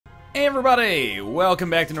Hey everybody! Welcome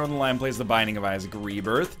back to Northern Lion Plays The Binding of Isaac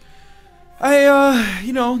Rebirth. I,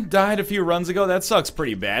 died a few runs ago. That sucks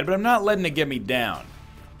pretty bad, but I'm not letting it get me down.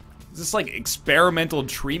 Is this like experimental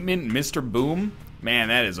treatment, Mr. Boom? Man,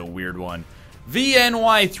 that is a weird one.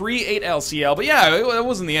 VNY38LCL, but yeah, that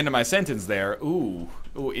wasn't the end of my sentence there. Ooh,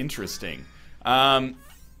 interesting. I'm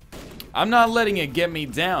not letting it get me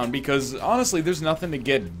down because, honestly, there's nothing to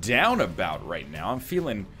get down about right now. I'm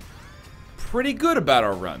feeling pretty good about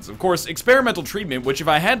our runs. Of course, experimental treatment, which if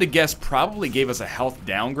I had to guess probably gave us a health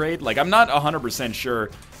downgrade. Like, I'm not 100%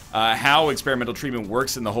 sure how experimental treatment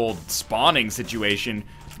works in the whole spawning situation.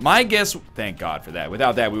 My guess, thank God for that.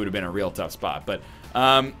 Without that, we would have been in a real tough spot. But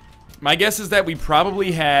my guess is that we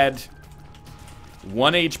probably had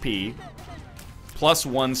 1 HP plus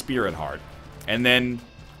 1 spirit heart. And then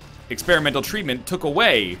experimental treatment took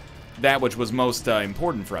away that which was most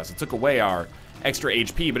important for us. It took away our extra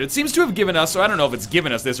HP, but it seems to have given us, so I don't know if it's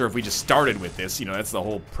given us this or if we just started with this. You know, that's the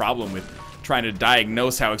whole problem with trying to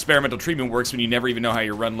diagnose how experimental treatment works when you never even know how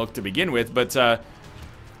your run looked to begin with. But our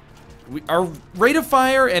rate of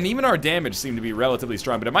fire and even our damage seem to be relatively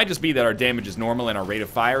strong, but it might just be that our damage is normal and our rate of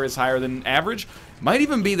fire is higher than average. Might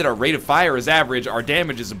even be that our rate of fire is average, our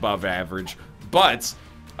damage is above average, but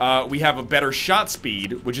we have a better shot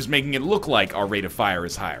speed, which is making it look like our rate of fire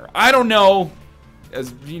is higher. I don't know.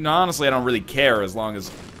 As you know, honestly, I don't really care as long as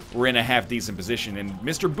we're in a half-decent position. And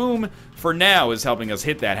Mr. Boom, for now, is helping us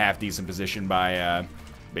hit that half-decent position by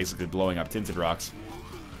basically blowing up tinted rocks.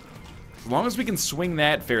 As long as we can swing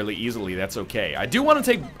that fairly easily, that's okay. I do want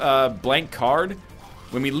to take blank card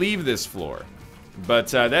when we leave this floor, but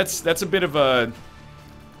that's a bit of a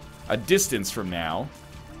distance from now.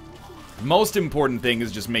 Most important thing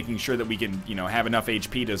is just making sure that we can, you know, have enough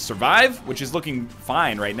HP to survive, which is looking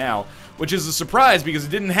fine right now, which is a surprise because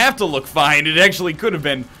it didn't have to look fine. It actually could have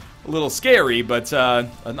been a little scary, but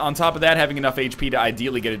on top of that, having enough HP to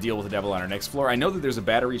ideally get a deal with the devil on our next floor. I know that there's a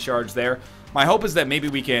battery charge there. My hope is that maybe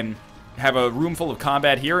we can have a room full of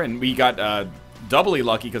combat here, and we got doubly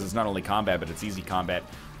lucky because it's not only combat, but it's easy combat.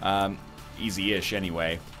 Easy-ish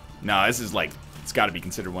anyway. No, this is like, it's got to be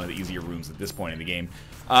considered one of the easier rooms at this point in the game.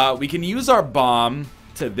 We can use our bomb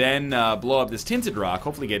to then blow up this tinted rock.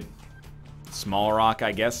 Hopefully get small rock,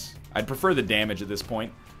 I guess. I'd prefer the damage at this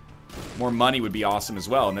point. More money would be awesome as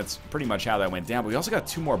well, and that's pretty much how that went down. But we also got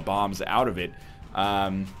 2 more bombs out of it.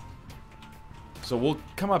 So we'll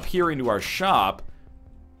come up here into our shop.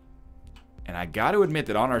 And I got to admit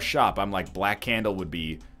that on our shop, I'm like, Black Candle would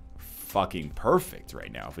be fucking perfect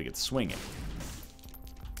right now if we could swing it.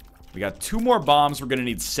 We got 2 more bombs. We're going to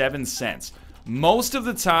need 7 cents. Most of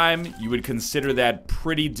the time, you would consider that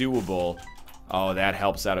pretty doable. Oh, that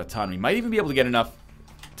helps out a ton. We might even be able to get enough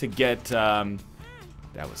to get, that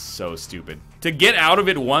was so stupid. To get out of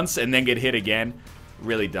it once and then get hit again,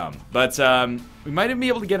 really dumb. But we might even be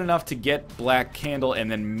able to get enough to get Black Candle and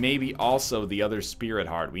then maybe also the other Spirit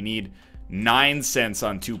Heart. We need 9 cents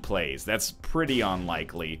on 2 plays. That's pretty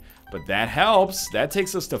unlikely, but that helps. That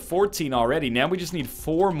takes us to 14 already. Now we just need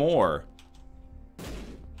 4 more.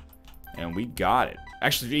 And we got it.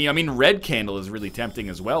 Actually, I mean, red candle is really tempting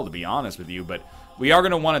as well, to be honest with you, but we are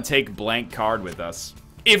going to want to take blank card with us.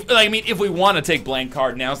 If we want to take blank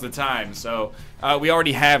card, now's the time. So, we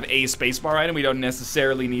already have a spacebar item. We don't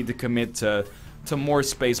necessarily need to commit to more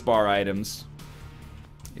spacebar items.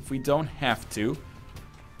 If we don't have to.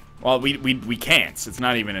 Well, we can't. It's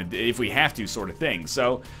not even a if we have to sort of thing.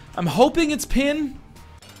 So, I'm hoping it's pin.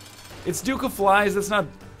 It's Duke of Flies. That's not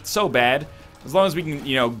so bad. As long as we can,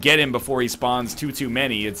 you know, get him before he spawns too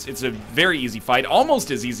many, it's a very easy fight,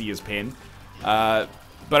 almost as easy as pin. But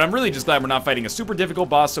I'm really just glad we're not fighting a super difficult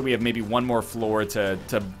boss, so we have maybe 1 more floor to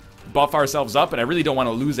buff ourselves up, and I really don't want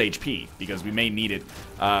to lose HP, because we may need it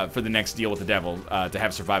for the next deal with the devil to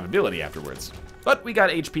have survivability afterwards. But we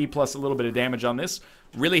got HP plus a little bit of damage on this.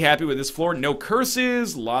 Really happy with this floor. No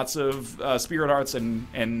curses, lots of Spirit Hearts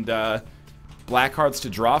and Black Hearts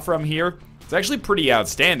to draw from here. It's actually pretty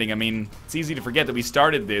outstanding. I mean, it's easy to forget that we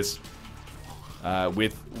started this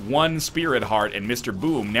with 1 Spirit Heart and Mr.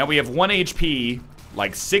 Boom. Now we have 1 HP,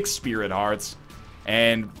 like 6 Spirit Hearts,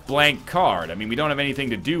 and blank card. I mean, we don't have anything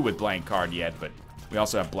to do with blank card yet, but we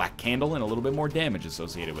also have Black Candle and a little bit more damage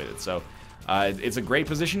associated with it. So it's a great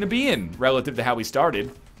position to be in relative to how we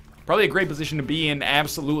started. Probably a great position to be in,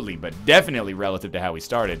 absolutely, but definitely relative to how we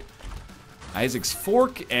started. Isaac's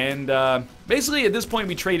Fork, and basically at this point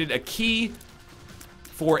we traded a key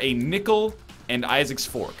for a nickel and Isaac's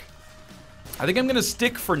Fork. I think I'm going to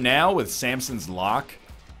stick for now with Samson's Lock.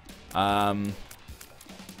 The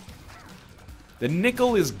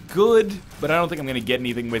nickel is good, but I don't think I'm going to get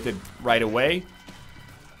anything with it right away.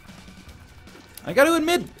 I gotta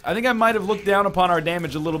admit, I think I might have looked down upon our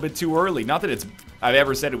damage a little bit too early. Not that I've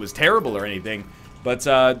ever said it was terrible or anything, but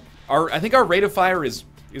I think our rate of fire is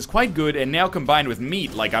quite good, and now combined with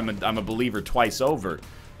meat, like I'm a believer twice over.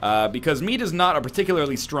 Because meat is not a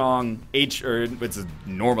particularly strong it's a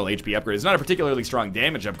normal HP upgrade. It's not a particularly strong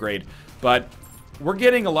damage upgrade, but we're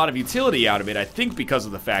getting a lot of utility out of it, I think because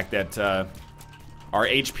of the fact that our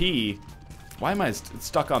HP... Why am I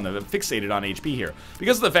fixated on HP here?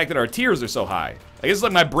 Because of the fact that our tiers are so high. I guess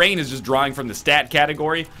like my brain is just drawing from the stat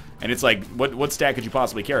category, and it's like, what stat could you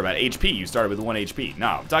possibly care about? HP, you started with 1 HP. No,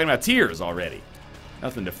 I'm talking about tiers already.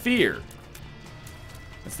 Nothing to fear.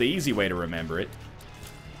 That's the easy way to remember it.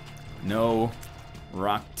 No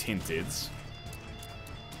rock tinteds.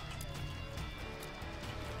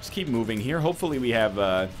 Just keep moving here. Hopefully we have,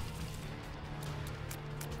 I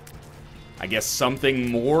guess something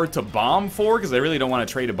more to bomb for, because I really don't want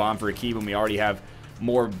to trade a bomb for a key when we already have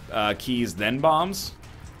more keys than bombs.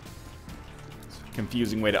 It's a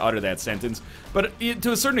confusing way to utter that sentence. But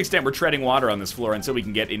to a certain extent, we're treading water on this floor until we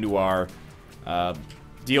can get into our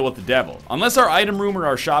deal with the devil. Unless our item room or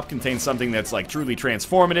our shop contains something that's like truly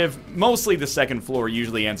transformative, mostly the second floor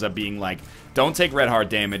usually ends up being like, don't take red heart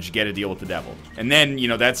damage, get a deal with the devil. And then, you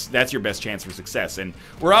know, that's your best chance for success. And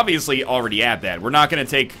we're obviously already at that. We're not going to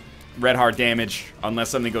take red heart damage unless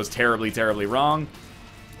something goes terribly, terribly wrong.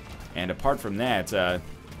 And apart from that,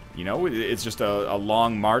 you know, it's just a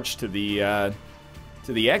long march to the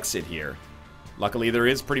exit here. Luckily, there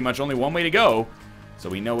is pretty much only one way to go, so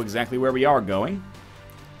we know exactly where we are going.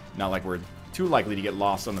 Not like we're too likely to get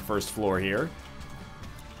lost on the first floor here.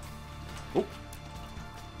 Oh.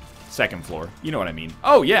 Second floor. You know what I mean.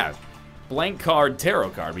 Oh, yeah. Blank card, tarot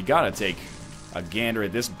card. We gotta take a gander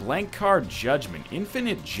at this. Blank card judgment.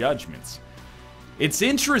 Infinite judgments. It's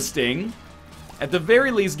interesting. At the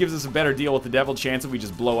very least, gives us a better deal with the devil chance if we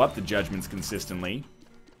just blow up the judgments consistently.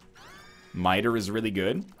 Miter is really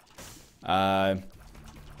good.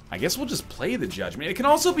 I guess we'll just play the judgment. It can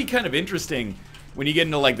also be kind of interesting when you get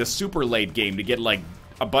into like the super late game to get like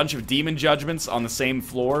a bunch of demon judgments on the same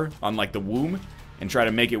floor on like the womb and try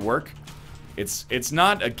to make it work. It's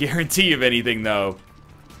not a guarantee of anything though.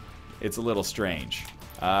 It's a little strange.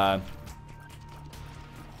 No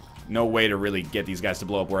way to really get these guys to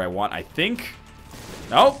blow up where I want, I think.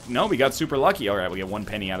 Oh, no, we got super lucky. All right, we get 1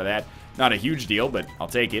 penny out of that. Not a huge deal, but I'll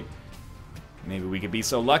take it. Maybe we could be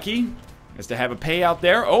so lucky as to have a payout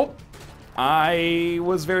there. Oh, I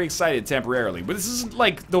was very excited temporarily. But this is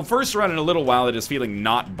like the first run in a little while that is feeling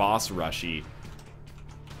not boss rushy.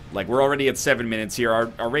 Like, we're already at 7 minutes here.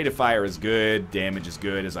 Our rate of fire is good. Damage is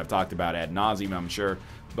good, as I've talked about ad nauseum, I'm sure.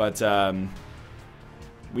 But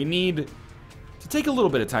we need to take a little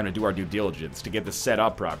bit of time to do our due diligence to get this set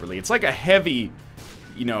up properly. It's like a heavy,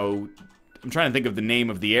 you know, I'm trying to think of the name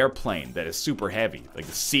of the airplane that is super heavy. Like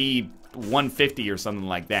the C-150 or something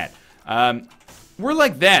like that. We're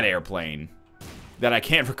like that airplane that I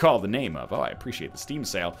can't recall the name of. Oh, I appreciate the Steam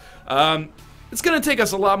sale. It's going to take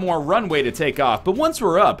us a lot more runway to take off, but once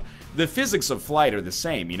we're up, the physics of flight are the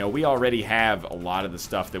same. You know, we already have a lot of the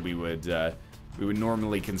stuff that we would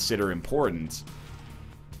normally consider important.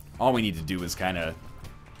 All we need to do is kind of,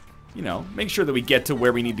 you know, make sure that we get to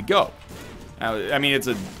where we need to go. Now, I mean, it's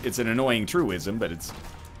an annoying truism, but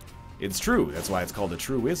it's true. That's why it's called a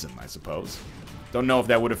truism, I suppose. Don't know if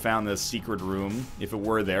that would have found the secret room if it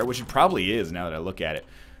were there, which it probably is now that I look at it.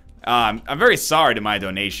 I'm very sorry to my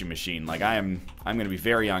donation machine. Like, I'm gonna be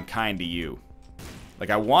very unkind to you.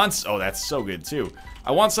 Like, I want... Oh, that's so good, too.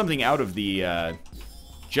 I want something out of the,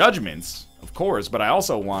 judgments, of course, but I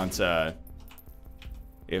also want,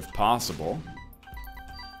 if possible,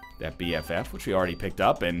 that BFF, which we already picked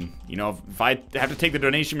up, and, you know, if I have to take the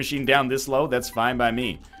donation machine down this low, that's fine by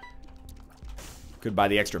me. Could buy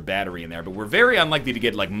the extra battery in there, but we're very unlikely to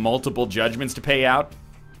get, like, multiple judgments to pay out.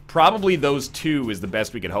 Probably those two is the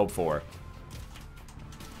best we could hope for.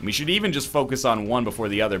 We should even just focus on one before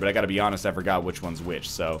the other, but I gotta be honest, I forgot which one's which,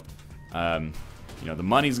 so, you know, the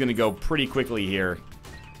money's gonna go pretty quickly here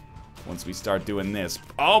once we start doing this.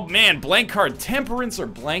 Oh, man, blank card temperance or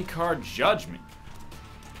blank card judgment?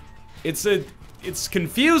 It's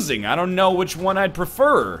confusing. I don't know which one I'd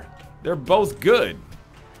prefer. They're both good.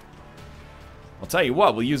 I'll tell you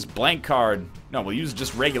what, we'll use blank card. No, we'll use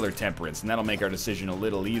just regular temperance, and that'll make our decision a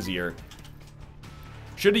little easier.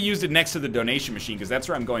 Should have used it next to the donation machine, because that's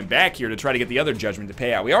where I'm going back here to try to get the other judgment to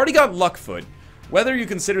pay out. We already got Luckfoot. Whether you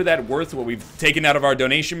consider that worth what we've taken out of our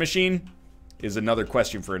donation machine is another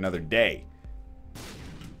question for another day.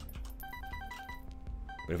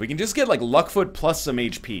 But if we can just get, like, Luckfoot plus some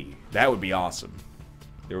HP, that would be awesome.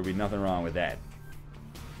 There would be nothing wrong with that.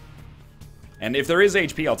 And if there is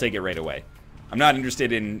HP, I'll take it right away. I'm not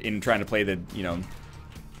interested in trying to play the, you know,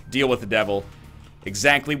 deal with the devil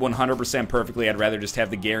exactly 100% perfectly. I'd rather just have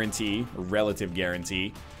the guarantee, or relative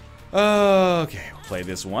guarantee. Okay, we'll play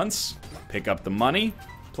this once. Pick up the money.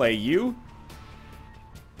 Play you.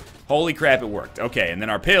 Holy crap, it worked. Okay, and then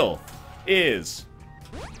our pill is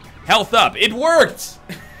health up. It worked!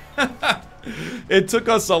 It took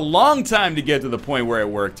us a long time to get to the point where it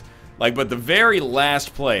worked. Like, but the very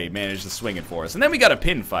last play managed to swing it for us. And then we got a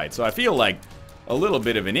pin fight, so I feel like a little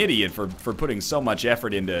bit of an idiot for putting so much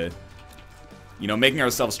effort into, you know, making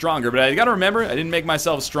ourselves stronger. But I gotta remember, I didn't make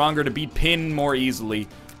myself stronger to beat Pin more easily.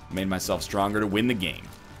 I made myself stronger to win the game.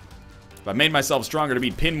 If I made myself stronger to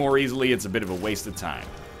beat Pin more easily, it's a bit of a waste of time.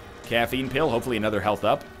 Caffeine pill, hopefully another health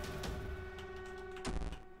up.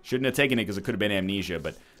 Shouldn't have taken it because it could have been amnesia,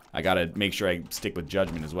 but I gotta make sure I stick with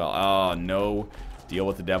judgment as well. Oh, no. Deal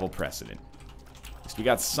with the devil precedent. At least we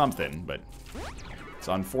got something, but it's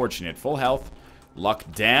unfortunate. Full health. Luck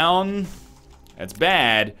down. That's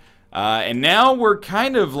bad. And now we're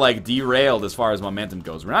kind of like derailed as far as momentum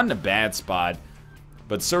goes. We're not in a bad spot,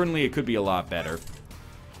 but certainly it could be a lot better.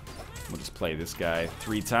 We'll just play this guy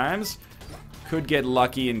 3 times. Could get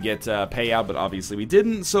lucky and get payout, but obviously we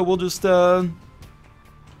didn't, so we'll just head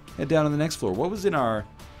down to the next floor. What was in our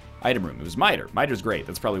item room? It was Miter. Miter's great.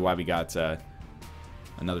 That's probably why we got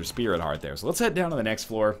another spirit heart there. So let's head down to the next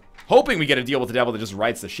floor, hoping we get a deal with the devil that just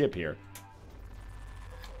rights the ship here.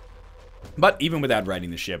 But even without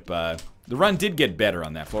righting the ship, the run did get better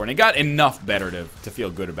on that floor, and it got enough better to feel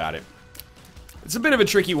good about it. It's a bit of a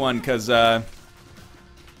tricky one, because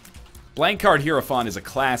Blank Card Hierophant is a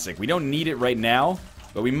classic. We don't need it right now,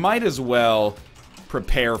 but we might as well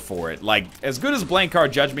prepare for it. Like, as good as Blank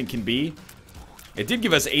Card Judgment can be, it did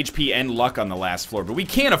give us HP and luck on the last floor, but we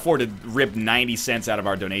can't afford to rip 90 cents out of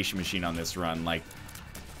our donation machine on this run. Like,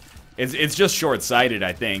 it's just short-sighted,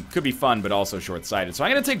 I think. Could be fun, but also short-sighted. So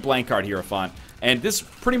I'm going to take Blank Card Hierophant, and this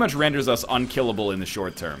pretty much renders us unkillable in the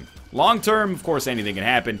short term. Long term, of course, anything can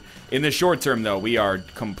happen. In the short term, though, we are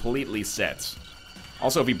completely set.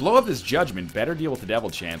 Also, if we blow up this judgment, better deal with the devil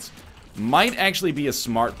chance. Might actually be a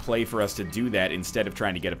smart play for us to do that instead of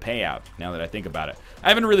trying to get a payout, now that I think about it. I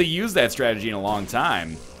haven't really used that strategy in a long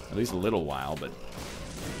time, at least a little while, but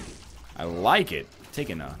I like it.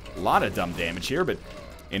 Taking a lot of dumb damage here, but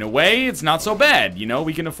in a way, it's not so bad. You know,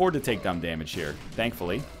 we can afford to take dumb damage here,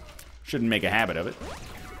 thankfully. Shouldn't make a habit of it.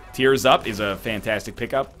 Tears Up is a fantastic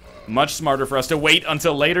pickup. Much smarter for us to wait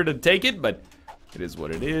until later to take it, but it is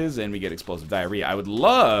what it is, and we get Explosive Diarrhea. I would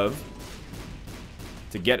love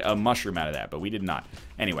to get a mushroom out of that, but we did not.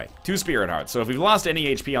 Anyway, 2 Spirit Hearts. So if we've lost any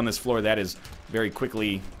HP on this floor, that is very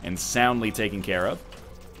quickly and soundly taken care of.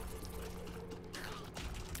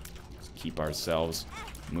 Let's keep ourselves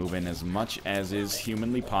moving as much as is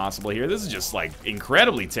humanly possible here. This is just, like,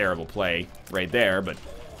 incredibly terrible play right there, but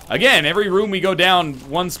again, every room we go down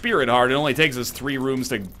 1 Spirit Heart, it only takes us 3 rooms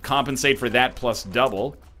to compensate for that plus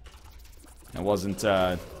double. It wasn't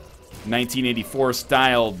 1984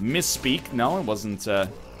 style misspeak. No, it wasn't an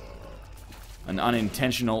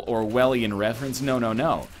unintentional Orwellian reference. No, no,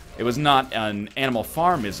 no. It was not an Animal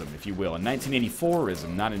Farmism, if you will. A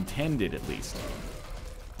 1984ism, not intended at least.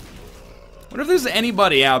 I wonder if there's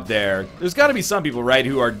anybody out there, there's got to be some people, right,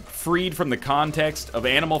 who are freed from the context of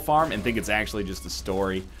Animal Farm and think it's actually just a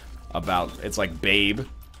story about, it's like Babe.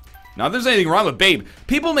 Not that there's anything wrong with Babe.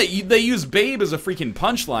 People, they use Babe as a freaking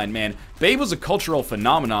punchline, man. Babe was a cultural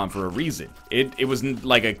phenomenon for a reason. It was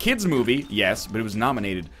like a kid's movie, yes, but it was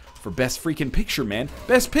nominated for Best Freaking Picture, man.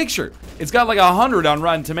 Best Picture. It's got like 100 on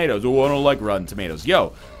Rotten Tomatoes. Oh, I don't like Rotten Tomatoes.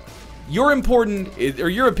 Yo, your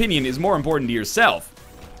opinion is more important to yourself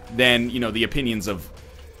than, you know, the opinions of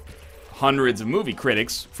hundreds of movie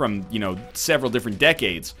critics from, you know, several different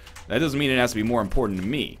decades. That doesn't mean it has to be more important to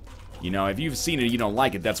me. You know, if you've seen it and you don't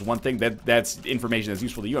like it, that's one thing. That's information that's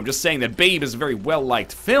useful to you. I'm just saying that Babe is a very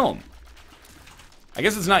well-liked film. I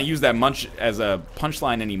guess it's not used that much as a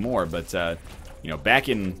punchline anymore, but, you know, back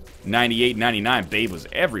in 98, 99, Babe was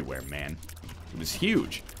everywhere, man. It was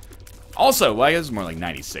huge. Also, well, I guess it was more like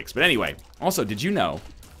 96. But anyway, also, did you know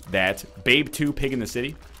that Babe 2 Pig in the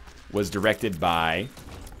City was directed by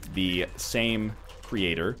the same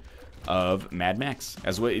creator of Mad Max,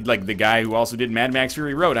 as well, like the guy who also did Mad Max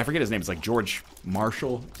Fury Road. I forget his name. It's like George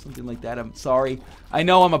Marshall, something like that. I'm sorry. I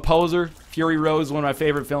know I'm a poser. Fury Road is one of my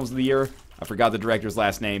favorite films of the year. I forgot the director's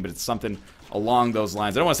last name, but it's something along those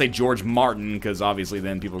lines. I don't want to say George Martin, because obviously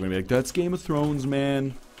then people are gonna be like, "That's Game of Thrones,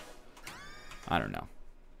 man." I don't know.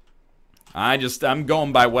 I'm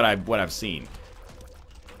going by what I've seen,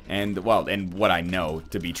 and well, and what I know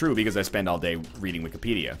to be true, because I spend all day reading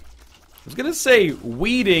Wikipedia. was gonna say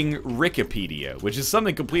weeding Wikipedia, which is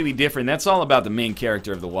something completely different. That's all about the main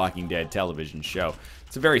character of the Walking Dead television show.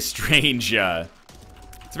 It's a very strange,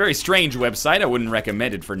 website. I wouldn't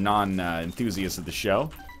recommend it for non-enthusiasts of the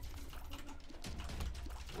show.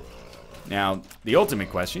 Now, the ultimate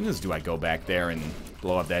question is, do I go back there and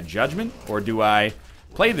blow up that judgment, or do I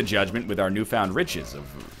play the judgment with our newfound riches of,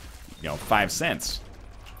 5 cents?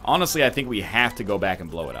 Honestly, I think we have to go back and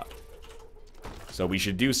blow it up. So we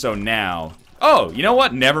should do so now. Oh, you know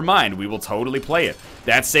what? Never mind. We will totally play it.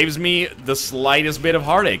 That saves me the slightest bit of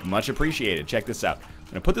heartache. Much appreciated. Check this out. I'm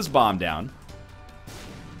going to put this bomb down.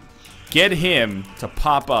 Get him to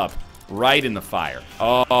pop up right in the fire.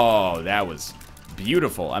 Oh, that was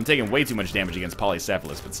beautiful. I'm taking way too much damage against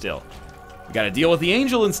Polycephalus, but still. We got to deal with the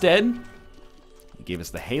Angel instead. He gave us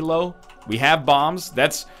the Halo. We have bombs.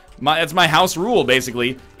 That's my house rule,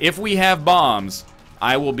 basically. If we have bombs,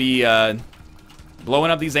 I will be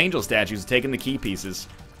blowing up these Angel statues, taking the key pieces.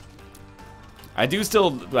 I do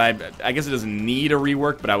still, I guess it doesn't need a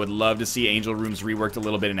rework, but I would love to see Angel Rooms reworked a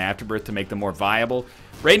little bit in Afterbirth to make them more viable.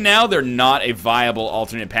 Right now, they're not a viable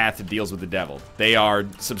alternate path to deals with the devil. They are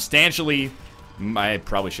substantially, I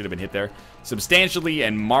probably should have been hit there, substantially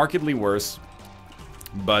and markedly worse.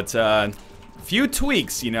 But few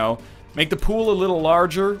tweaks, make the pool a little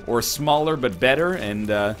larger or smaller but better, and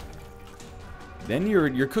then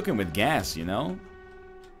you're cooking with gas,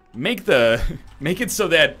 Make it so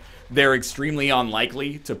that they're extremely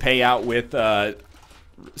unlikely to pay out with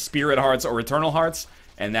Spirit Hearts or Eternal Hearts,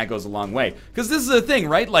 and that goes a long way. Because this is the thing,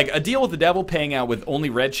 right? Like, a deal with the devil paying out with only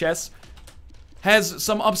red chests has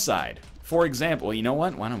some upside. For example, you know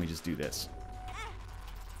what? Why don't we just do this?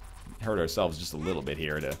 Hurt ourselves just a little bit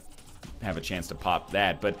here to have a chance to pop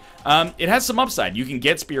that. But it has some upside. You can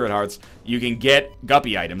get Spirit Hearts. You can get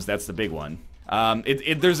Guppy items. That's the big one.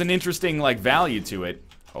 There's an interesting, value to it.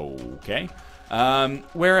 Okay.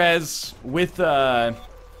 Whereas with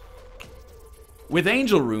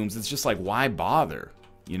Angel Rooms, it's just like, why bother?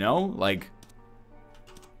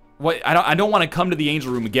 What? I don't want to come to the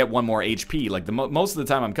Angel Room and get one more HP. Like, most of the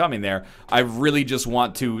time I'm coming there, I really just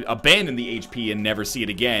want to abandon the HP and never see it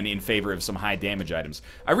again in favor of some high damage items.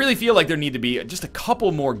 I really feel like there need to be just a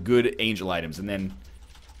couple more good Angel items, and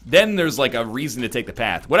then there's like a reason to take the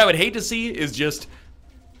path. What I would hate to see is just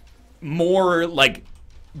more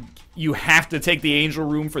you have to take the Angel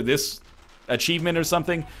Room for this achievement or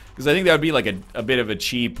something, because I think that would be like a bit of a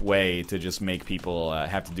cheap way to just make people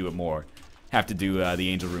have to do it more. Have to do the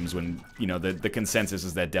Angel Rooms when, the consensus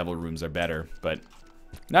is that Devil Rooms are better. But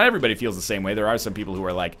not everybody feels the same way. There are some people who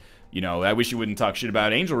are like, I wish you wouldn't talk shit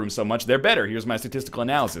about Angel Rooms so much. They're better. Here's my statistical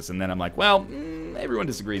analysis. And then I'm like, well, everyone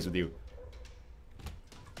disagrees with you.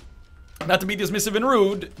 Not to be dismissive and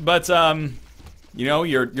rude, but,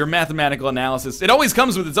 your mathematical analysis, it always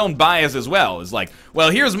comes with its own bias as well. It's like, well,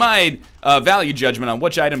 here's my value judgment on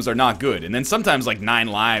which items are not good. And then sometimes, 9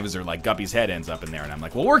 lives or, Guppy's head ends up in there. And I'm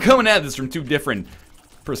like, well, we're coming at this from 2 different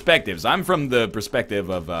perspectives. I'm from the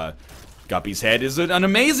perspective of Guppy's head is an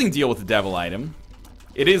amazing deal with the devil item.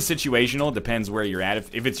 It is situational. It depends where you're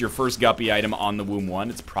at. If it's your first Guppy item on the Womb 1,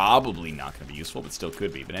 it's probably not going to be useful, but still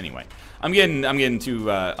could be. But anyway, I'm getting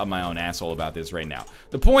too of my own asshole about this right now.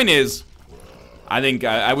 The point is, I think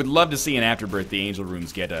I would love to see in Afterbirth the Angel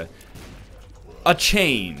Rooms get a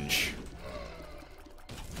change.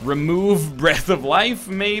 Remove Breath of Life,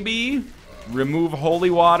 maybe? Remove Holy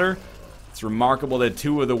Water. It's remarkable that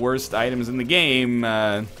 2 of the worst items in the game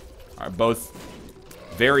are both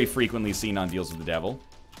very frequently seen on deals with the devil.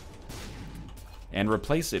 And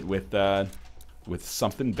replace it with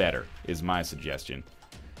something better, is my suggestion.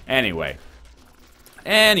 Anyway,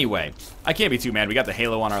 I can't be too mad. We got the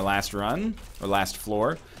Halo on our last run, or last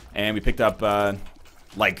floor, and we picked up, 4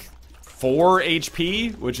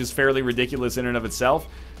 HP, which is fairly ridiculous in and of itself.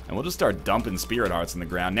 And we'll just start dumping Spirit Hearts in the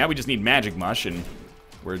ground. Now we just need Magic Mush, and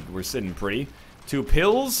we're sitting pretty. 2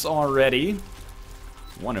 pills already,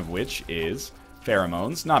 one of which is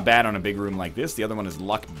Pheromones. Not bad on a big room like this. The other one is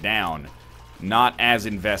Luck Down. Not as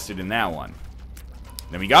invested in that one.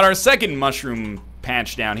 Then we got our second mushroom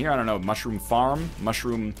patch down here. I don't know, mushroom farm?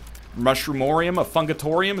 Mushroomorium? A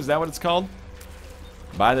fungatorium? Is that what it's called?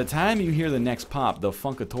 By the time you hear the next pop, the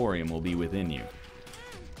fungatorium will be within you.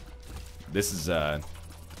 This is a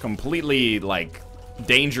completely,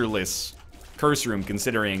 dangerless curse room,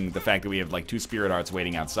 considering the fact that we have, 2 Spirit Hearts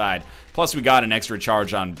waiting outside. Plus, we got an extra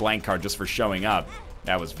charge on Blank Card just for showing up.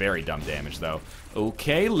 That was very dumb damage, though.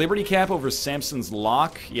 Okay, Liberty Cap over Samson's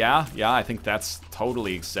Lock. Yeah, I think that's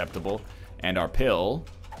totally acceptable. And our pill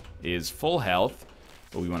is full health,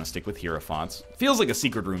 but we want to stick with Hierophants. Feels like a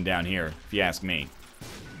secret room down here, if you ask me.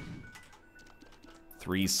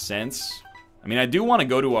 3 cents. I mean, I do want to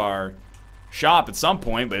go to our shop at some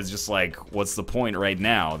point, but it's just like, what's the point right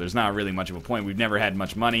now? There's not really much of a point. We've never had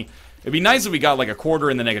much money. It'd be nice if we got like a quarter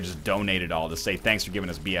and then I could just donate it all to say thanks for giving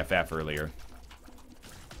us BFF earlier.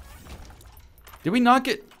 Did we not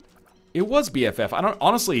get... It was BFF. I don't...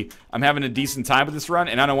 Honestly, I'm having a decent time with this run,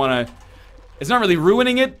 and I don't want to... It's not really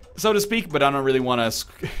ruining it, so to speak, but I don't really want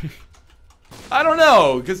to... I don't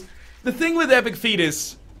know, because the thing with Epic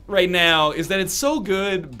Fetus right now is that it's so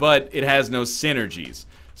good, but it has no synergies.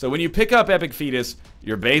 So when you pick up Epic Fetus,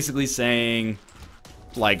 you're basically saying,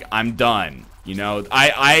 like, I'm done. You know,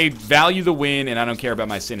 I value the win, and I don't care about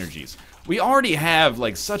my synergies. We already have,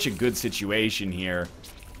 like, such a good situation here.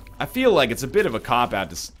 I feel like it's a bit of a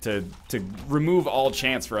cop-out to remove all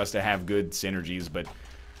chance for us to have good synergies, but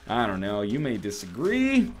I don't know. You may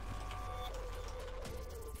disagree.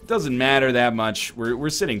 It doesn't matter that much. We're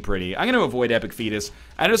sitting pretty. I'm going to avoid Epic Fetus.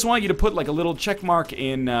 I just want you to put, like, a little check mark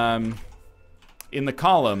in the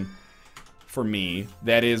column for me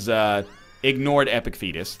that is ignored Epic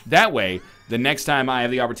Fetus. That way, the next time I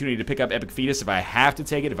have the opportunity to pick up Epic Fetus, if I have to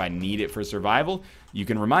take it, if I need it for survival, you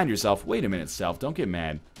can remind yourself, wait a minute, Self, don't get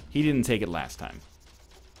mad. He didn't take it last time.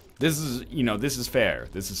 This is, you know, this is fair.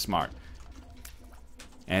 This is smart.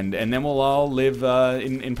 And then we'll all live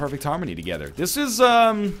in perfect harmony together. This is,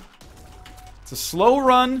 it's a slow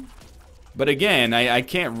run, but again, I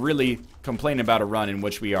can't really complain about a run in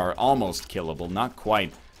which we are almost killable. Not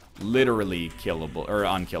quite literally killable, or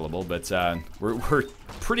unkillable, but we're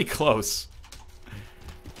pretty close.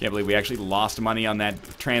 Can't believe we actually lost money on that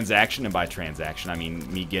transaction, and by transaction, I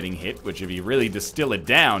mean me getting hit, which if you really distill it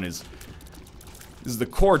down is the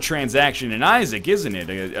core transaction in Isaac, isn't it?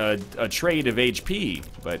 A trade of HP,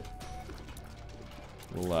 but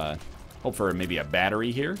we'll hope for maybe a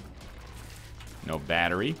battery here. No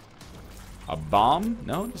battery. A bomb?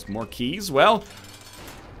 No, just more keys. Well,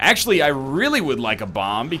 actually, I really would like a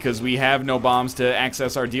bomb because we have no bombs to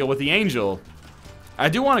access our deal with the Angel. I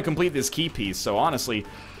do want to complete this key piece, so honestly,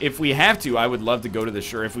 if we have to, I would love to go to the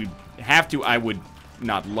shore. If we have to, I would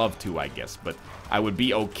not love to, I guess, but I would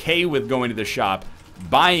be okay with going to the shop,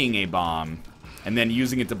 buying a bomb, and then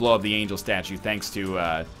using it to blow up the Angel statue, thanks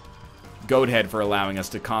to Goathead for allowing us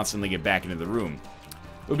to constantly get back into the room.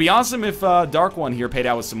 It would be awesome if Dark One here paid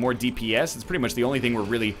out with some more DPS. It's pretty much the only thing we're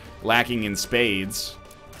really lacking in spades.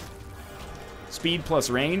 Speed plus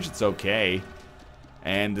range, it's okay.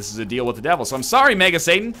 And this is a deal with the devil. So I'm sorry, Mega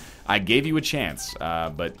Satan. I gave you a chance,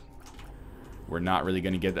 but we're not really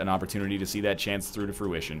going to get an opportunity to see that chance through to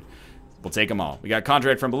fruition. We'll take them all. We got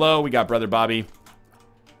Contract from Below. We got Brother Bobby.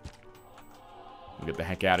 We'll get the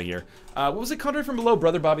heck out of here. What was it? Contract from Below,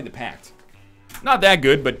 Brother Bobby the Pact. Not that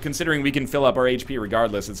good, but considering we can fill up our HP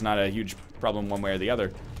regardless, it's not a huge problem one way or the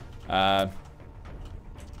other. I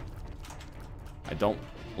don't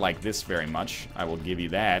like this very much. I will give you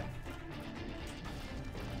that.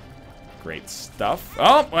 Great stuff.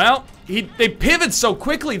 Oh, well, they pivot so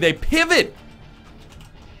quickly. They pivot.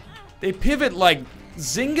 They pivot like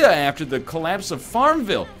Zynga after the collapse of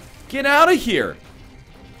Farmville. Get out of here.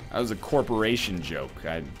 That was a corporation joke.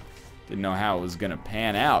 I didn't know how it was going to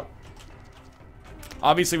pan out.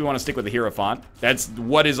 Obviously, we want to stick with the Hierophant. That's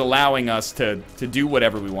what is allowing us to do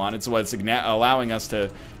whatever we want. It's what's allowing us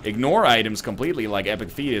to ignore items completely like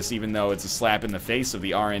Epic Fetus, even though it's a slap in the face of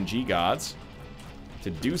the RNG gods. To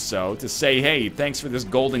do so, to say, hey, thanks for this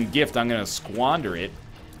golden gift, I'm gonna squander it.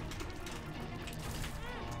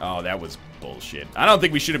 Oh, that was bullshit. I don't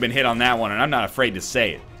think we should have been hit on that one, and I'm not afraid to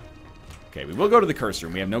say it. Okay, we will go to the curse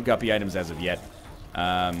room. We have no guppy items as of yet.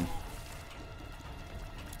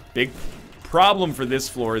 Big problem for this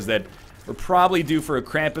floor is that we're probably due for a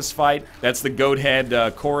Krampus fight. That's the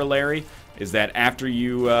Goathead corollary, is that after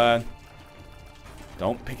you...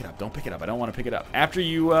 Don't pick it up, don't pick it up. I don't want to pick it up. After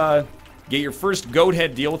you... get your first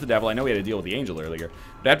Goathead deal with the devil. I know we had to deal with the Angel earlier.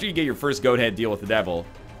 But after you get your first Goathead deal with the devil,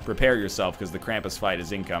 prepare yourself because the Krampus fight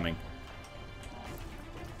is incoming.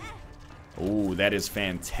 Ooh, that is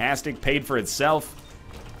fantastic. Paid for itself.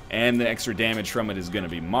 And the extra damage from it is going to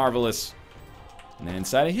be marvelous. And then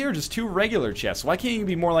inside of here, just 2 regular chests. Why can't you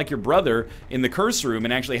be more like your brother in the curse room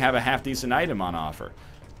and actually have a half-decent item on offer?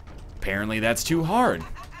 Apparently that's too hard.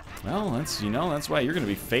 Well, that's, you know, that's why you're going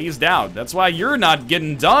to be phased out. That's why you're not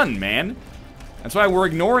getting done, man. That's why we're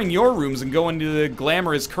ignoring your rooms and going to the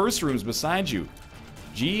glamorous curse rooms beside you.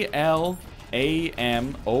 G-L-A-M-O-R-O-U-S.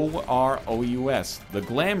 The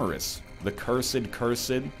glamorous. The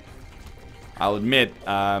cursed. I'll admit,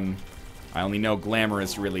 I only know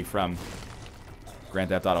glamorous really from Grand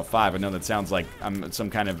Theft Auto 5. I know that sounds like I'm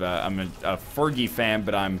some kind of, I'm a Fergie fan,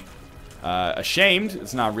 but I'm... ashamed.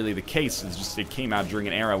 It's not really the case. It's just it came out during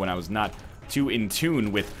an era when I was not too in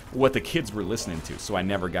tune with what the kids were listening to, so I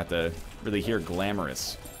never got to really hear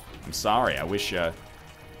Glamorous. I'm sorry. I wish I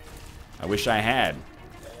had.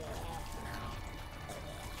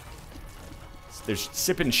 They're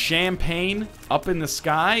sipping champagne up in the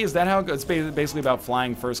sky. Is that how it goes? It's basically about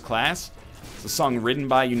flying first class. It's a song written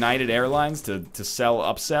by United Airlines to sell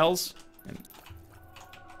upsells.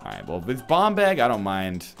 Alright, well, with bomb bag, I don't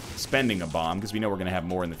mind spending a bomb, because we know we're going to have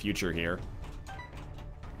more in the future here.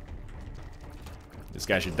 This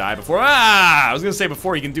guy should die before... Ah! I was going to say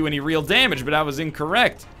before he can do any real damage, but I was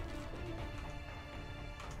incorrect.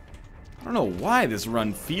 I don't know why this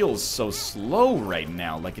run feels so slow right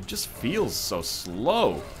now. Like, it just feels so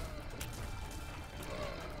slow.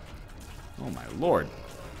 Oh, my lord.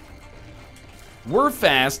 We're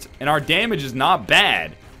fast, and our damage is not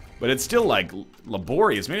bad. But it's still, like,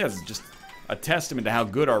 laborious. Maybe that's just a testament to how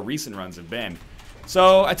good our recent runs have been.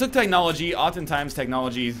 So, I took technology. Oftentimes,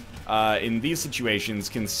 technology in these situations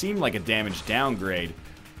can seem like a damage downgrade.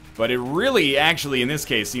 But it really, actually, in this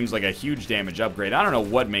case, seems like a huge damage upgrade. I don't know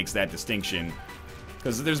what makes that distinction.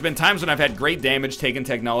 Because there's been times when I've had great damage, taken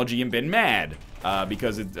technology, and been mad.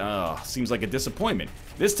 Because it seems like a disappointment.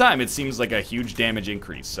 This time, it seems like a huge damage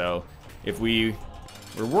increase. So, if we're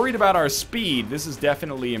worried about our speed, this is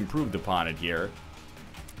definitely improved upon it here.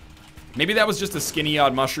 Maybe that was just a skinny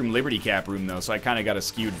odd mushroom liberty cap room, though, so I kind of got a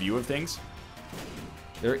skewed view of things.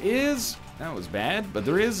 There is... That was bad, but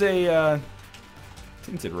there is a...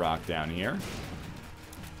 tinted rock down here.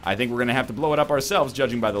 I think we're going to have to blow it up ourselves,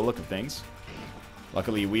 judging by the look of things.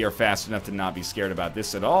 Luckily, we are fast enough to not be scared about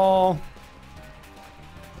this at all.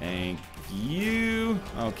 Thank you.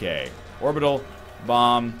 Okay. Orbital,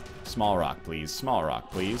 bomb, small rock, please. Small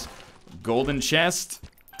rock, please. Golden chest,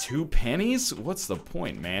 2 pennies? What's the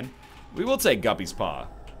point, man? We will take Guppy's Paw.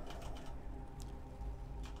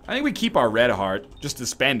 I think we keep our red heart, just to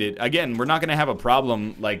spend it. Again, we're not going to have a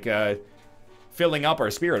problem, like, filling up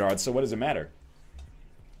our spirit hearts, so what does it matter?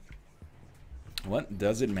 What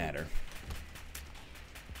does it matter?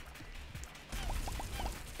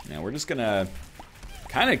 Now, we're just gonna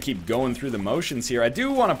kind of keep going through the motions here. I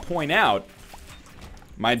do want to point out,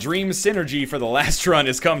 my dream synergy for the last run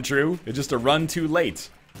has come true. It's just a run too late,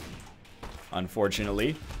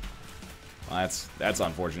 unfortunately. Well, that's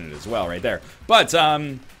unfortunate as well, right there. But,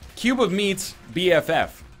 Cube of Meat,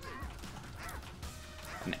 BFF.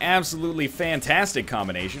 An absolutely fantastic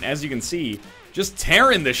combination. As you can see, just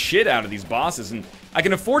tearing the shit out of these bosses. And I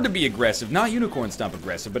can afford to be aggressive. Not Unicorn Stump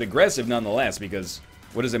aggressive, but aggressive nonetheless. Because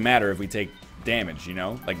what does it matter if we take damage, you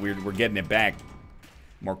know? Like, we're getting it back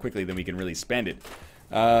more quickly than we can really spend it.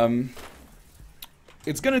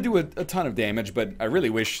 It's going to do a ton of damage, but I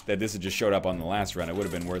really wish that this had just showed up on the last run. It would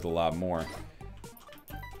have been worth a lot more.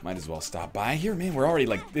 Might as well stop by here. Man, we're already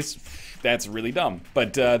like this. That's really dumb.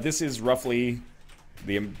 But this is roughly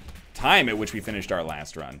the time at which we finished our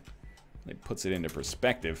last run. It puts it into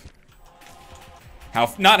perspective.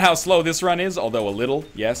 Not how slow this run is, although a little,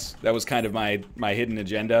 yes. That was kind of my hidden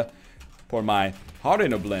agenda. Pour my heart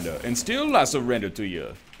in a blender, and still I surrender to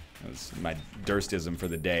you. That was my Durstism for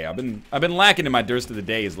the day. I've been lacking in my Durst of the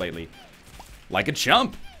days lately. Like a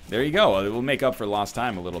chump. There you go. It will make up for lost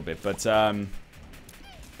time a little bit. But,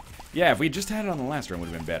 yeah, if we just had it on the last run, it would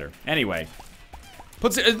have been better. Anyway.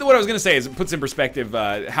 What I was going to say is it puts in perspective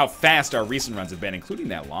how fast our recent runs have been, including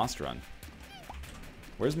that lost run.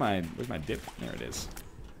 Where's my dip? There it is.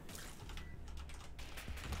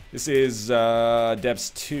 This is Depths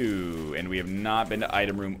 2, and we have not been to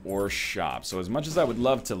item room or shop. So as much as I would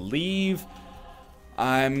love to leave,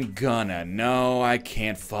 I'm gonna. No, I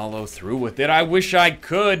can't follow through with it. I wish I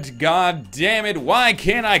could. God damn it. Why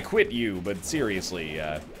can't I quit you? But seriously,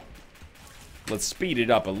 let's speed it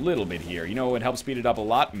up a little bit here. You know what would help speed it up a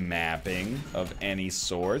lot? Mapping of any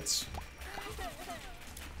sorts.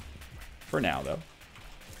 For now, though.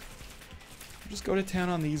 Just go to town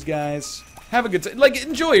on these guys. Have a good time. Like,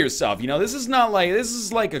 enjoy yourself, you know? This is not like, this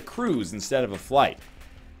is like a cruise instead of a flight.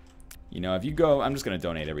 You know, if you go, I'm just gonna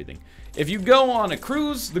donate everything. If you go on a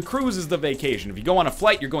cruise, the cruise is the vacation. If you go on a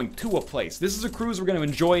flight, you're going to a place. This is a cruise, we're gonna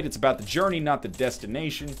enjoy it. It's about the journey, not the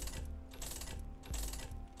destination.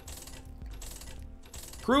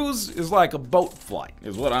 Cruise is like a boat flight,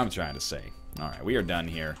 is what I'm trying to say. Alright, we are done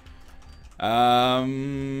here.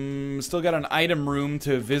 Still got an item room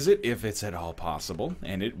to visit, if it's at all possible,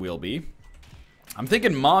 and it will be. I'm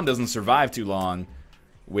thinking Mom doesn't survive too long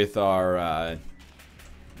with our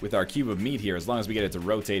cube of meat here, as long as we get it to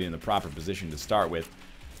rotate in the proper position to start with.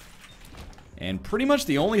 And pretty much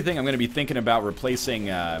the only thing I'm going to be thinking about replacing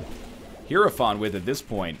Hierophant with at this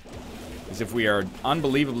point is if we are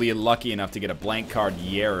unbelievably lucky enough to get a blank card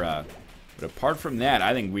Yera But apart from that,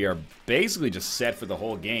 I think we are basically just set for the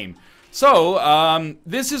whole game. So,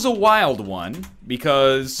 this is a wild one,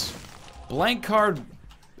 because blank card,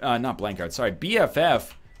 not blank card, sorry,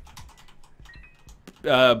 BFF,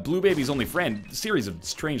 Blue Baby's Only Friend, series of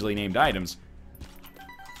strangely named items,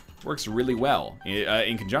 works really well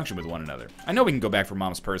in conjunction with one another. I know we can go back for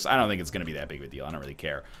Mom's Purse. I don't think it's going to be that big of a deal. I don't really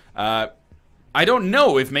care. I don't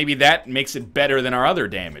know if maybe that makes it better than our other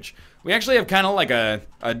damage. We actually have kind of like a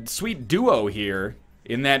sweet duo here,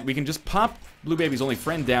 in that we can just pop Blue Baby's Only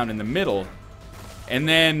Friend down in the middle, and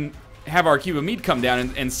then have our cube of meat come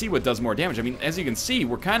down and see what does more damage. I mean, as you can see,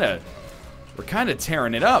 we're kind of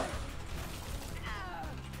tearing it up.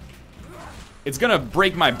 It's gonna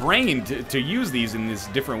break my brain to use these in this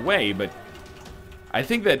different way, but I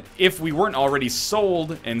think that if we weren't already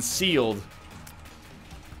sold and sealed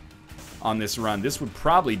on this run, this would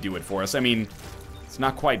probably do it for us. I mean, it's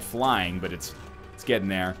not quite flying, but it's getting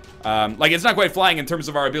there. Like, it's not quite flying in terms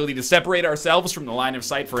of our ability to separate ourselves from the line of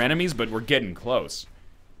sight for enemies, but we're getting close.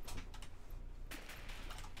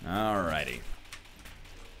 Alrighty.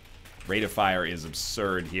 Rate of fire is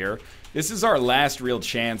absurd here. This is our last real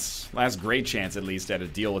chance, last great chance at least, at a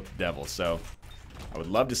deal with the devil, so I would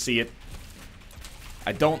love to see it.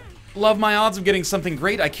 I don't love my odds of getting something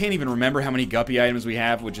great. I can't even remember how many guppy items we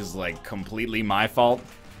have, which is, like, completely my fault.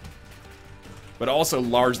 But also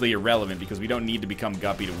largely irrelevant, because we don't need to become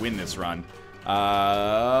guppy to win this run.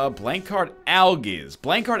 Blank card Algiz.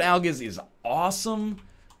 Blank card Algiz is awesome.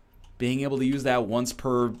 Being able to use that once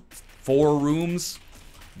per 4 rooms.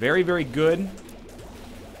 Very, very good.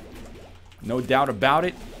 No doubt about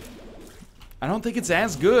it. I don't think it's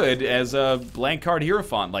as good as a blank card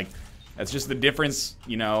Hierophant. Like, that's just the difference,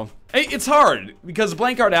 you know. It's hard, because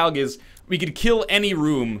blank card Algiz, we could kill any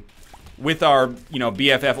room with our, you know,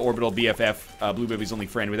 BFF Orbital, BFF Blue Baby's Only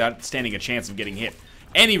Friend without standing a chance of getting hit.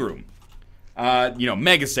 Any room. You know,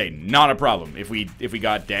 Mega Satan, not a problem if we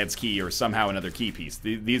got Dad's Key or somehow another key piece.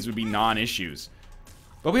 These would be non-issues.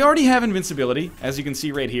 But we already have invincibility, as you can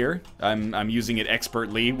see right here. I'm using it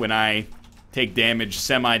expertly when I take damage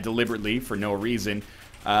semi-deliberately for no reason.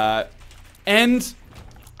 And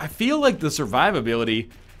I feel like the survivability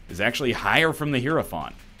is actually higher from the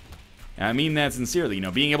Hierophant. And I mean that sincerely. You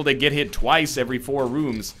know, being able to get hit twice every 4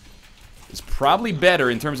 rooms is probably better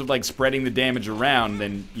in terms of, like, spreading the damage around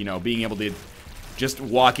than, you know, being able to just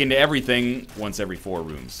walk into everything once every 4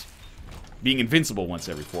 rooms. Being invincible once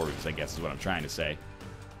every 4 rooms, I guess, is what I'm trying to say.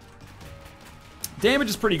 Damage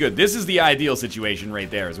is pretty good. This is the ideal situation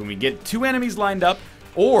right there, is when we get 2 enemies lined up,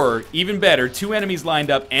 or, even better, 2 enemies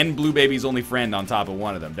lined up and Blue Baby's Only Friend on top of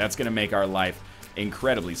one of them. That's going to make our life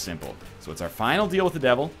incredibly simple. So it's our final deal with the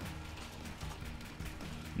devil.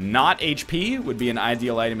 Not HP would be an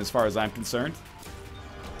ideal item as far as I'm concerned.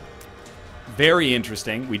 Very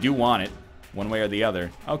interesting. We do want it, one way or the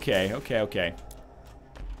other. Okay, okay, okay.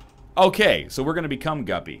 Okay, so we're going to become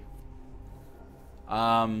Guppy.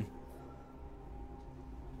 Why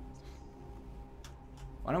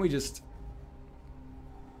don't we just...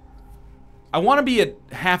 I want to be at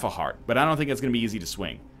half a heart, but I don't think it's going to be easy to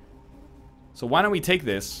swing. So why don't we take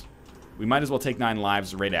this? We might as well take 9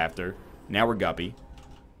 lives right after. Now we're Guppy.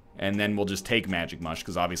 And then we'll just take Magic Mush,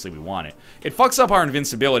 because obviously we want it. It fucks up our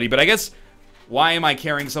invincibility, but I guess... Why am I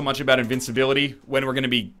caring so much about invincibility when we're going to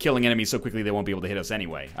be killing enemies so quickly they won't be able to hit us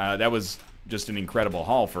anyway? That was just an incredible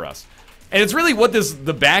haul for us. And it's really what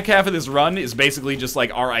the back half of this run is basically just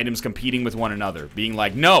like our items competing with one another. Being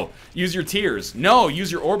like, no, use your tears. No, use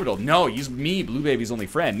your orbital. No, use me, Blue Baby's Only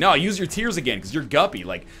Friend. No, use your tears again, because you're Guppy.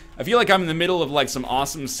 Like, I feel like I'm in the middle of like some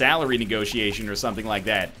awesome salary negotiation or something like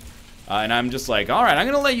that. And I'm just like, alright, I'm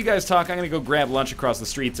going to let you guys talk. I'm going to go grab lunch across the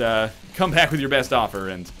street. Come back with your best offer,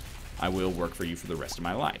 and I will work for you for the rest of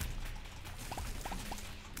my life.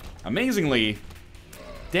 Amazingly,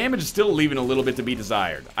 damage is still leaving a little bit to be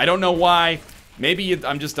desired. I don't know why. Maybe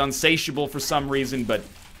I'm just unsatiable for some reason, but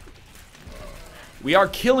we are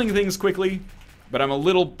killing things quickly, but I'm a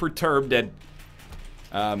little perturbed at...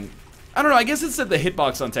 I don't know, I guess it's that the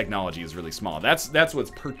hitbox on technology is really small. That's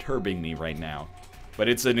what's perturbing me right now. But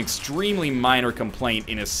it's an extremely minor complaint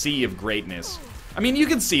in a sea of greatness. I mean, you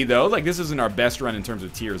can see, though, like, this isn't our best run in terms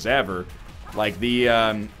of tiers ever. Like,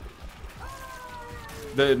 the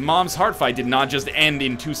Mom's Heart fight did not just end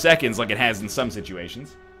in 2 seconds like it has in some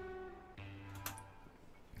situations.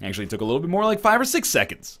 Actually, it took a little bit more, like 5 or 6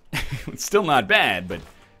 seconds. It's still not bad, but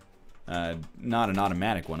not an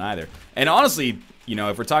automatic one either. And honestly, you know,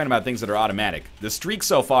 if we're talking about things that are automatic, the streak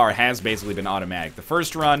so far has basically been automatic. The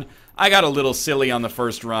first run, I got a little silly on the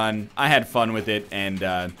first run. I had fun with it,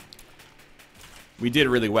 and we did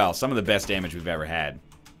really well. Some of the best damage we've ever had.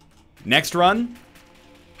 Next run,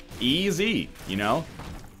 Easy, you know?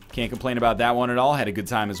 Can't complain about that one at all. Had a good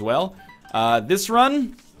time as well. This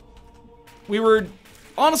run,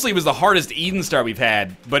 honestly, it was the hardest Eden start we've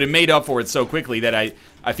had, but it made up for it so quickly that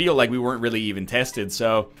I feel like we weren't really even tested,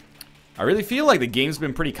 so I really feel like the game's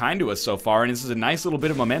been pretty kind to us so far, and this is a nice little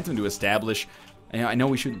bit of momentum to establish. I know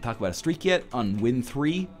we shouldn't talk about a streak yet on win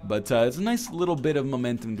 3, but it's a nice little bit of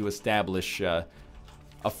momentum to establish a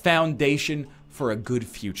foundation for a good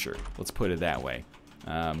future. Let's put it that way.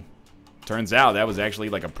 Turns out that was actually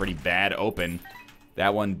like a pretty bad open.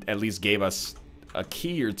 That one at least gave us a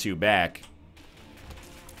key or two back.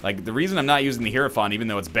 Like, the reason I'm not using the Hierophant, even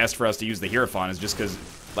though it's best for us to use the Hierophant, is just because,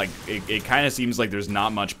 like, it kind of seems like there's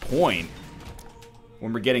not much point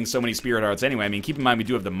when we're getting so many Spirit Hearts anyway. I mean, keep in mind we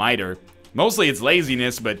do have the Miter. Mostly it's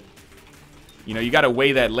laziness, but, you know, you gotta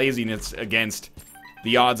weigh that laziness against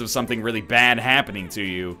the odds of something really bad happening to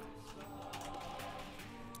you.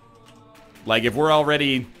 Like, if we're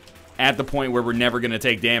already at the point where we're never going to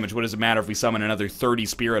take damage, what does it matter if we summon another 30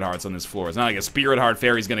 Spirit Hearts on this floor? It's not like a Spirit Heart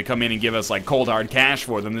Fairy's going to come in and give us, like, cold hard cash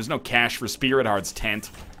for them. There's no cash for Spirit Hearts tent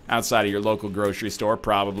outside of your local grocery store,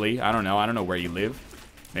 probably. I don't know. I don't know where you live.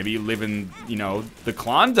 Maybe you live in, you know, the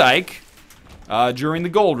Klondike during the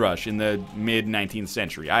Gold Rush in the mid-19th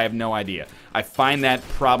century. I have no idea. I find that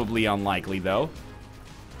probably unlikely, though.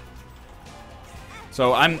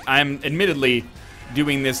 So I'm admittedly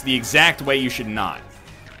doing this the exact way you should not.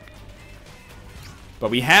 But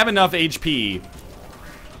we have enough HP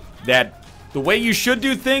that the way you should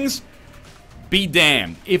do things, be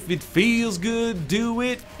damned. If it feels good, do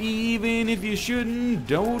it. Even if you shouldn't,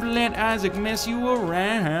 don't let Isaac mess you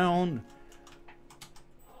around.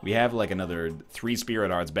 We have like another 3 Spirit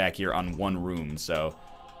Hearts back here on one room, so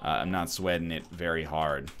I'm not sweating it very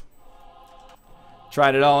hard.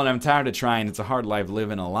 Tried it all and I'm tired of trying. It's a hard life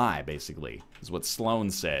living a lie, basically, is what Sloan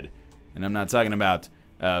said. And I'm not talking about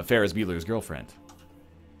Ferris Bueller's girlfriend.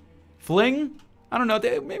 Fling? I don't know.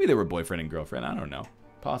 Maybe they were boyfriend and girlfriend. I don't know.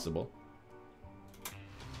 Possible.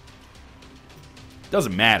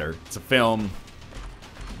 Doesn't matter. It's a film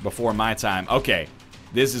before my time. Okay.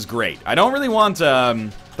 This is great. I don't really want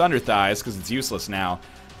Thunder Thighs because it's useless now.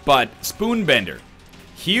 But Spoonbender.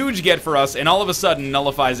 Huge get for us, and all of a sudden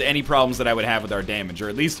nullifies any problems that I would have with our damage. Or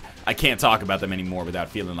at least I can't talk about them anymore without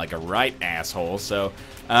feeling like a right asshole. So,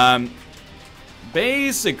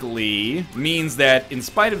 basically means that in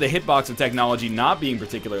spite of the hitbox of technology not being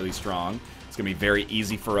particularly strong, it's going to be very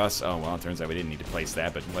easy for us. Oh, well, it turns out we didn't need to place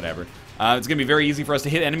that, but whatever. It's going to be very easy for us to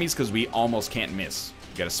hit enemies because we almost can't miss.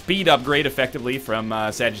 We got a speed upgrade effectively from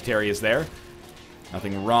Sagittarius there.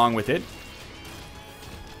 Nothing wrong with it.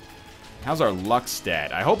 How's our luck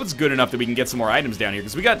stat? I hope it's good enough that we can get some more items down here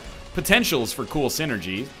because we got potentials for cool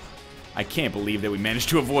synergy. I can't believe that we managed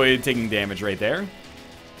to avoid taking damage right there.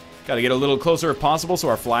 Gotta get a little closer if possible so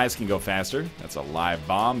our flies can go faster. That's a live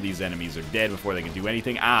bomb. These enemies are dead before they can do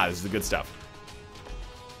anything. Ah, this is the good stuff.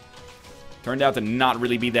 Turned out to not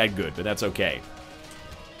really be that good, but that's okay.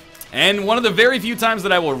 And one of the very few times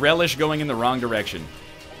that I will relish going in the wrong direction.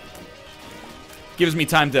 Gives me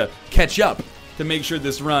time to catch up, to make sure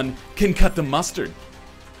this run can cut the mustard.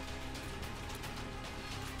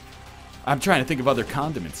 I'm trying to think of other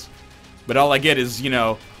condiments. But all I get is, you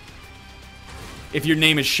know, if your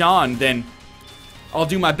name is Sean, then I'll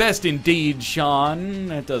do my best indeed, Sean.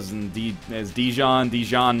 That doesn't as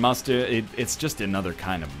Dijon mustard. It's just another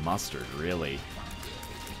kind of mustard, really.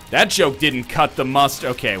 That joke didn't cut the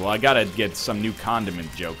mustard. Okay, well, I gotta get some new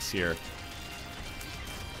condiment jokes here.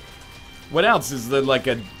 What else? Is there like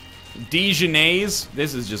a Dijonnaise?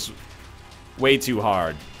 This is just way too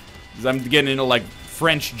hard. I'm getting into like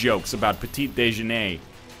French jokes about petit déjeuner.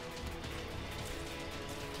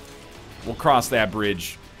 We'll cross that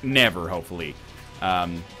bridge never, hopefully.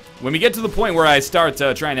 When we get to the point where I start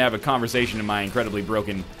trying to have a conversation in my incredibly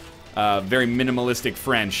broken, very minimalistic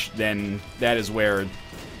French, then that is where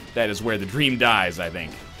the dream dies, I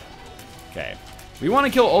think. Okay. We want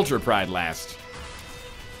to kill Ultra Pride last.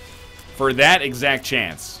 For that exact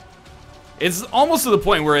chance. It's almost to the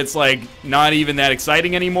point where it's, like, not even that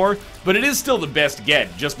exciting anymore, but it is still the best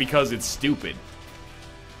get, just because it's stupid.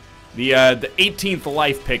 The 18th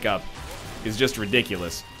life pickup is just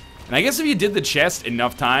ridiculous. And I guess if you did the chest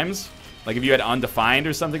enough times, like if you had Undefined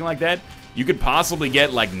or something like that, you could possibly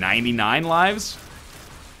get, like, 99 lives.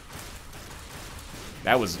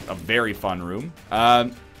 That was a very fun room.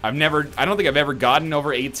 I don't think I've ever gotten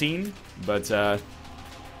over 18, but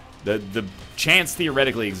the chance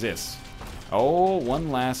theoretically exists. Oh,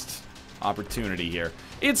 one last opportunity here.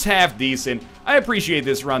 It's half decent. I appreciate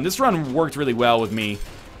this run. This run worked really well with me.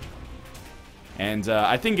 And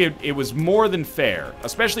I think it was more than fair,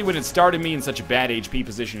 especially when it started me in such a bad HP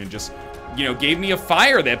position and just, you know, gave me a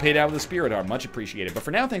fire that paid out with the Spirit Arm. Much appreciated. But for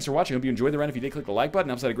now, thanks for watching. Hope you enjoyed the run. If you did, click the like button.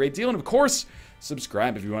 Helps out a great deal. And of course,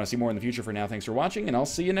 subscribe if you want to see more in the future. For now, thanks for watching, and I'll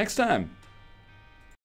see you next time.